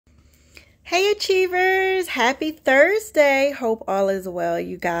Hey Achievers, happy Thursday. Hope all is well,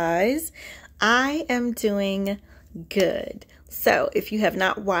 you guys. I am doing good. So if you have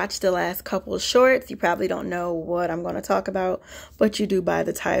not watched the last couple of shorts, you probably don't know what I'm going to talk about, but you do by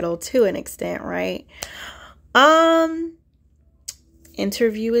the title to an extent, right?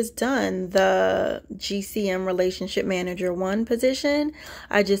 Interview is done. The GCM Relationship Manager 1 position.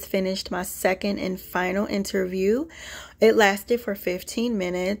 I just finished my second and final interview. It lasted for 15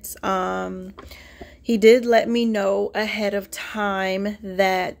 minutes. He did let me know ahead of time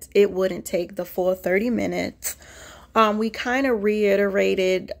that it wouldn't take the full 30 minutes. We kind of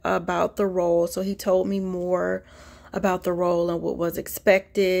reiterated about the role. So he told me more about the role and what was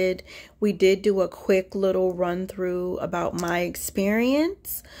expected. We did do a quick little run through about my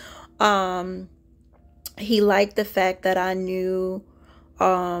experience. He liked the fact that I knew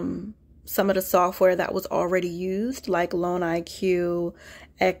some of the software that was already used, like Loan IQ,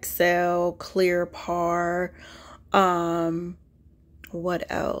 Excel, ClearPar. What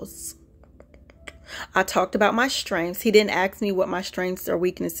else? I talked about my strengths. He didn't ask me what my strengths or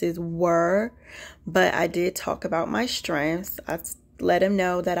weaknesses were, but I did talk about my strengths. I let him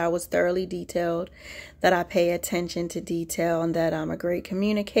know that I was thoroughly detailed, that I pay attention to detail, and that I'm a great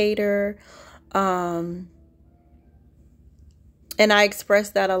communicator. And I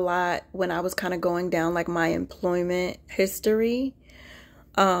expressed that a lot when I was kind of going down like my employment history.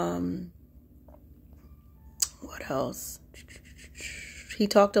 What else? He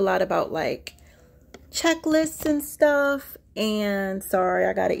talked a lot about like checklists and stuff. And sorry,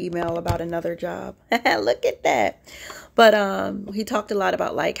 I got an email about another job. Look at that. But he talked a lot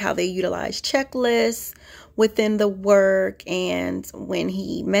about like how they utilize checklists within the work. And when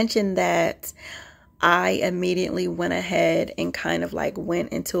he mentioned that, I immediately went ahead and kind of like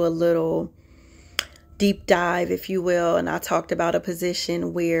went into a little deep dive, if you will. And I talked about a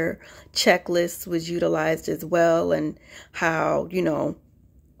position where checklists was utilized as well, and how, you know,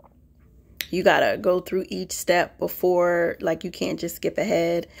 you gotta go through each step before, like, you can't just skip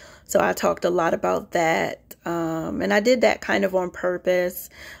ahead. So I talked a lot about that. And I did that kind of on purpose.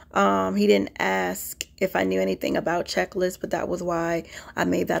 He didn't ask if I knew anything about checklists, but that was why I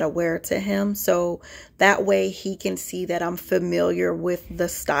made that aware to him. So that way he can see that I'm familiar with the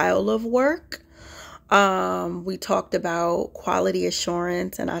style of work. We talked about quality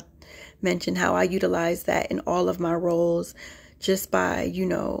assurance, and I mentioned how I utilize that in all of my roles, just by, you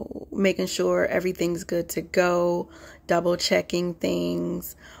know, making sure everything's good to go, double checking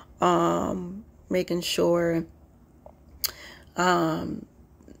things, making sure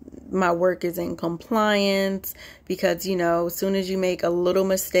my work is in compliance, because, you know, as soon as you make a little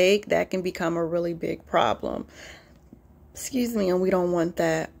mistake, that can become a really big problem. Excuse me, and we don't want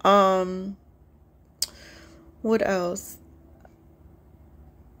that. What else?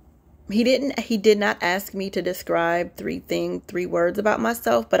 He did not ask me to describe three words about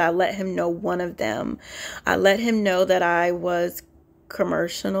myself, but I let him know one of them. I let him know that I was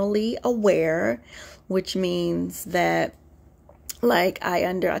commercially aware, which means that, like,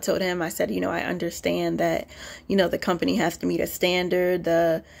 I told him, I said, you know, I understand that, you know, the company has to meet a standard,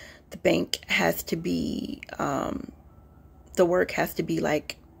 the bank has to be, the work has to be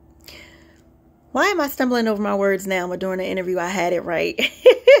like, why am I stumbling over my words now? But during the interview, I had it right.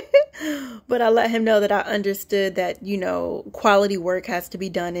 But I let him know that I understood that, you know, quality work has to be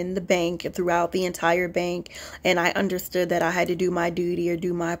done in the bank, throughout the entire bank. And I understood that I had to do my duty or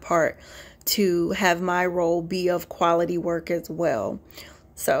do my part to have my role be of quality work as well.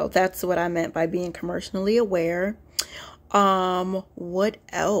 So that's what I meant by being commercially aware. What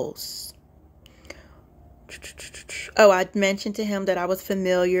else? Oh, I mentioned to him that I was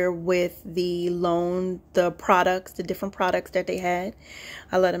familiar with the products, the different products that they had.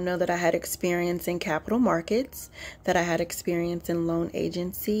 I let him know that I had experience in capital markets, that I had experience in loan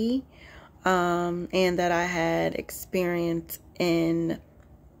agency, and that I had experience in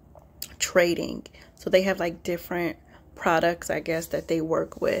trading. So they have like different products, I guess, that they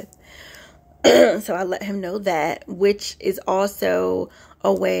work with. So I let him know that, which is also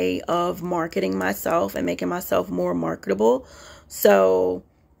a way of marketing myself and making myself more marketable. So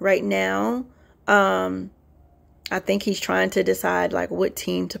right now, I think he's trying to decide like what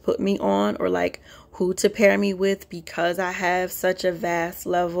team to put me on, or like who to pair me with, because I have such a vast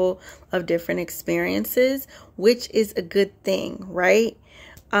level of different experiences, which is a good thing, right?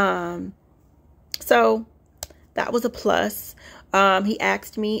 So that was a plus. He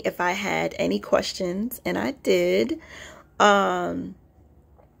asked me if I had any questions, and I did.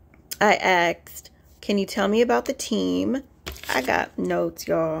 I asked, can you tell me about the team? I got notes,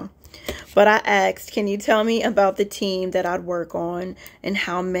 y'all. But I asked, can you tell me about the team that I'd work on and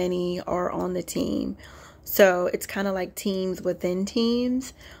how many are on the team? So it's kind of like teams within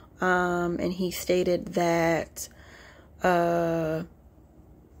teams. And he stated that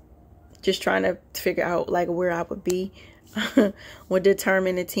just trying to figure out like where I would be would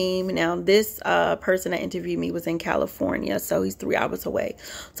determine the team. Now, this person that interviewed me was in California, so he's 3 hours away.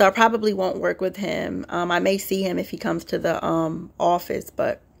 So I probably won't work with him. I may see him if he comes to the office,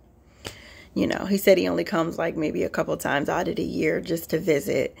 but you know, he said he only comes like maybe a couple times out of the year just to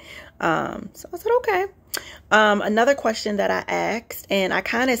visit. So I said, okay. Another question that I asked, and I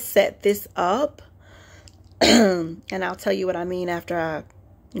kind of set this up, and I'll tell you what I mean after I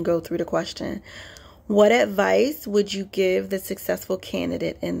go through the question. What advice would you give the successful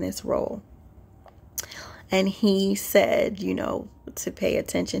candidate in this role? And he said, you know, to pay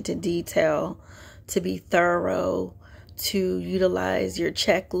attention to detail, to be thorough, to utilize your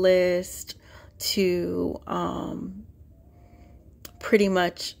checklist, to pretty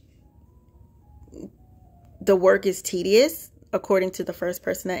much, the work is tedious, according to the first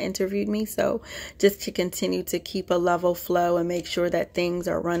person that interviewed me. So just to continue to keep a level flow and make sure that things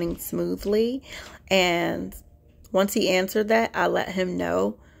are running smoothly. And once he answered that, I let him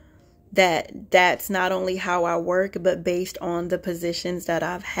know that that's not only how I work, but based on the positions that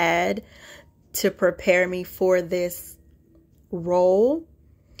I've had to prepare me for this role,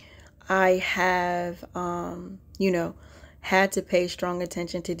 I have, you know, had to pay strong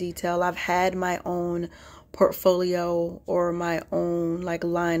attention to detail. I've had my own portfolio or my own like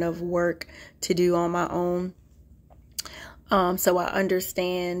line of work to do on my own. So I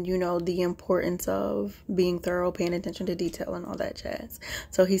understand, you know, the importance of being thorough, paying attention to detail and all that jazz.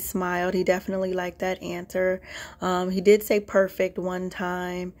 So he smiled. He definitely liked that answer. He did say perfect one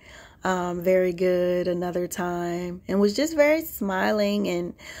time, very good another time, and was just very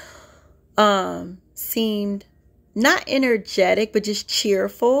smiling and seemed not energetic, but just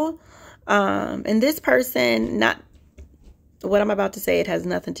cheerful. And this person, not what I'm about to say, it has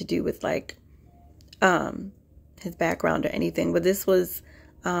nothing to do with like his background or anything, but this was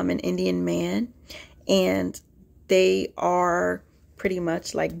an Indian man, and they are pretty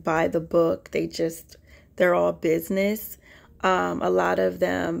much like by the book. They're all business. A lot of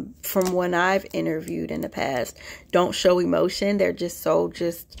them, from when I've interviewed in the past, don't show emotion. They're just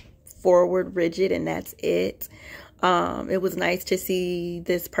forward, rigid, and that's it. It was nice to see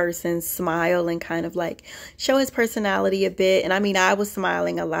this person smile and kind of like show his personality a bit. And I mean, I was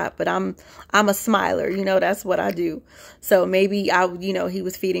smiling a lot, but I'm a smiler, you know, that's what I do. So maybe you know, he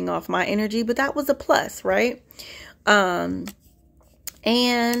was feeding off my energy, but that was a plus, right? And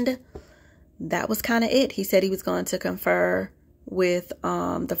that was kind of it. He said he was going to confer with,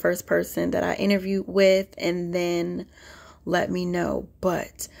 the first person that I interviewed with and then let me know.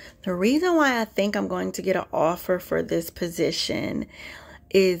 But the reason why I think I'm going to get an offer for this position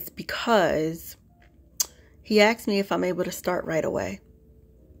is because he asked me if I'm able to start right away.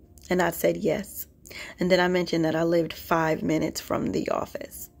 And I said yes. And then I mentioned that I lived 5 minutes from the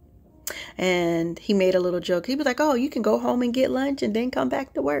office. And he made a little joke. He was like, oh, you can go home and get lunch and then come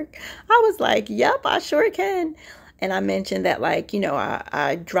back to work. I was like, yep, I sure can. And I mentioned that, like, you know,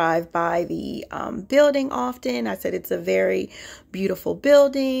 I drive by the building often. I said it's a very beautiful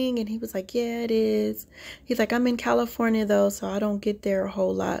building. And he was like, yeah, it is. He's like, I'm in California, though, so I don't get there a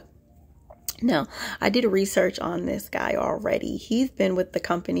whole lot. No, I did research on this guy already. He's been with the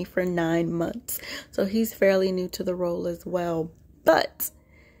company for 9 months. So he's fairly new to the role as well. But,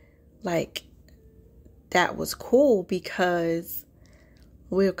 like, that was cool because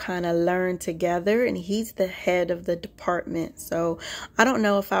we'll kind of learn together, and he's the head of the department. So I don't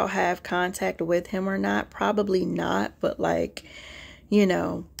know if I'll have contact with him or not. Probably not, but like, you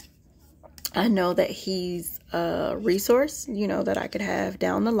know, I know that he's a resource, you know, that I could have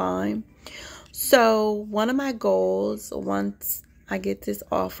down the line. So one of my goals, once I get this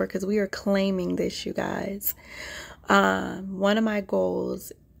offer, because we are claiming this, you guys, one of my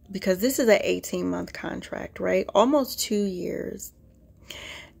goals, because this is an 18-month contract, right? Almost 2 years.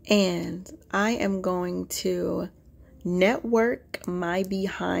 And I am going to network my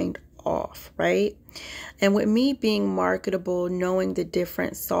behind off, right? And with me being marketable, knowing the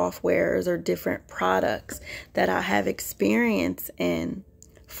different softwares or different products that I have experience in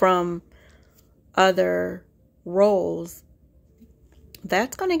from other roles,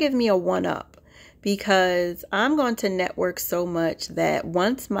 that's going to give me a one-up, because I'm going to network so much that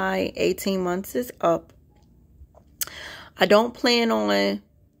once my 18 months is up, I don't plan on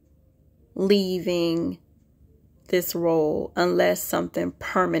leaving this role unless something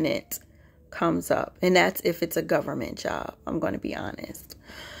permanent comes up. And that's if it's a government job. I'm going to be honest.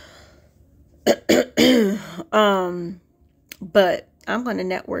 But I'm going to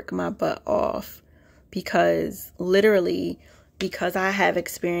network my butt off because literally, because I have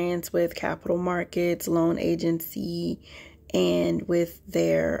experience with capital markets, loan agency, and with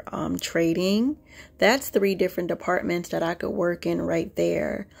their trading. That's 3 different departments that I could work in right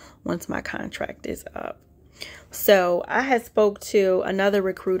there once my contract is up. So I had spoke to another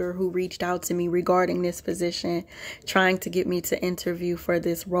recruiter who reached out to me regarding this position, trying to get me to interview for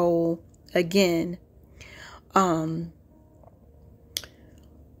this role again.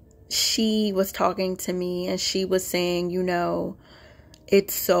 She was talking to me and she was saying, you know,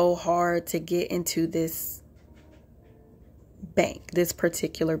 it's so hard to get into this bank, this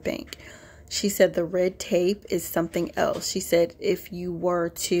particular bank. She said the red tape is something else. She said if you were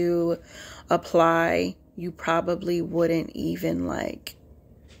to apply, you probably wouldn't even like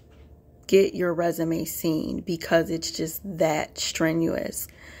get your resume seen because it's just that strenuous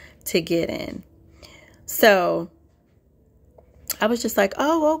to get in. So I was just like,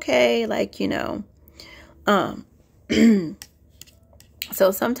 oh, okay. Like, you know,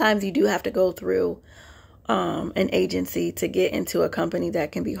 so sometimes you do have to go through an agency to get into a company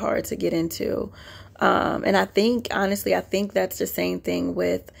that can be hard to get into. And I think, honestly, I think that's the same thing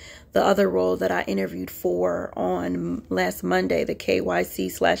with the other role that I interviewed for on last Monday, the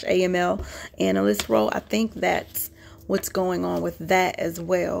KYC/AML analyst role. I think that's what's going on with that as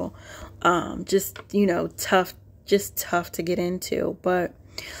well. Just, you know, tough to get into. But,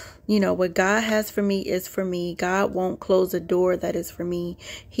 you know, what God has for me is for me. God won't close a door that is for me.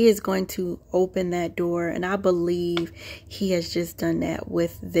 He is going to open that door. And I believe he has just done that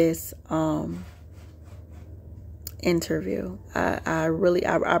with this interview.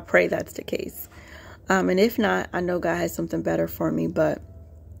 I pray that's the case. And if not, I know God has something better for me, but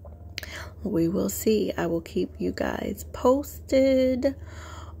we will see. I will keep you guys posted.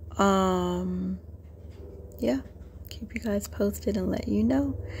 Yeah. Keep you guys posted and let you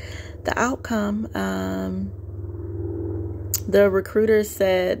know the outcome. The recruiter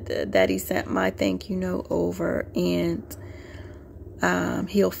said that he sent my thank you note over and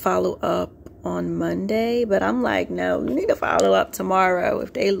he'll follow up on Monday. But I'm like, no, you need to follow up tomorrow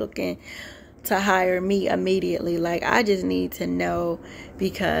if they looking to hire me immediately. Like, I just need to know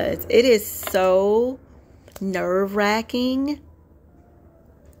because it is so nerve-wracking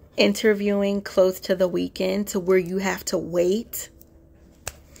interviewing close to the weekend to where you have to wait.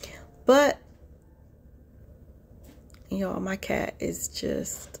 But, you know, my cat is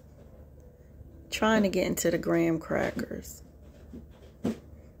just trying to get into the graham crackers.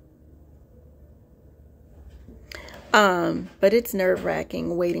 But it's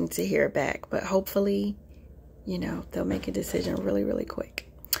nerve-wracking waiting to hear back. But hopefully, you know, they'll make a decision really, really quick.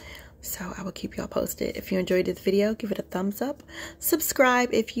 So I will keep y'all posted. If you enjoyed this video, give it a thumbs up.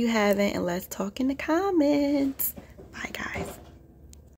 Subscribe if you haven't. And let's talk in the comments. Bye, guys.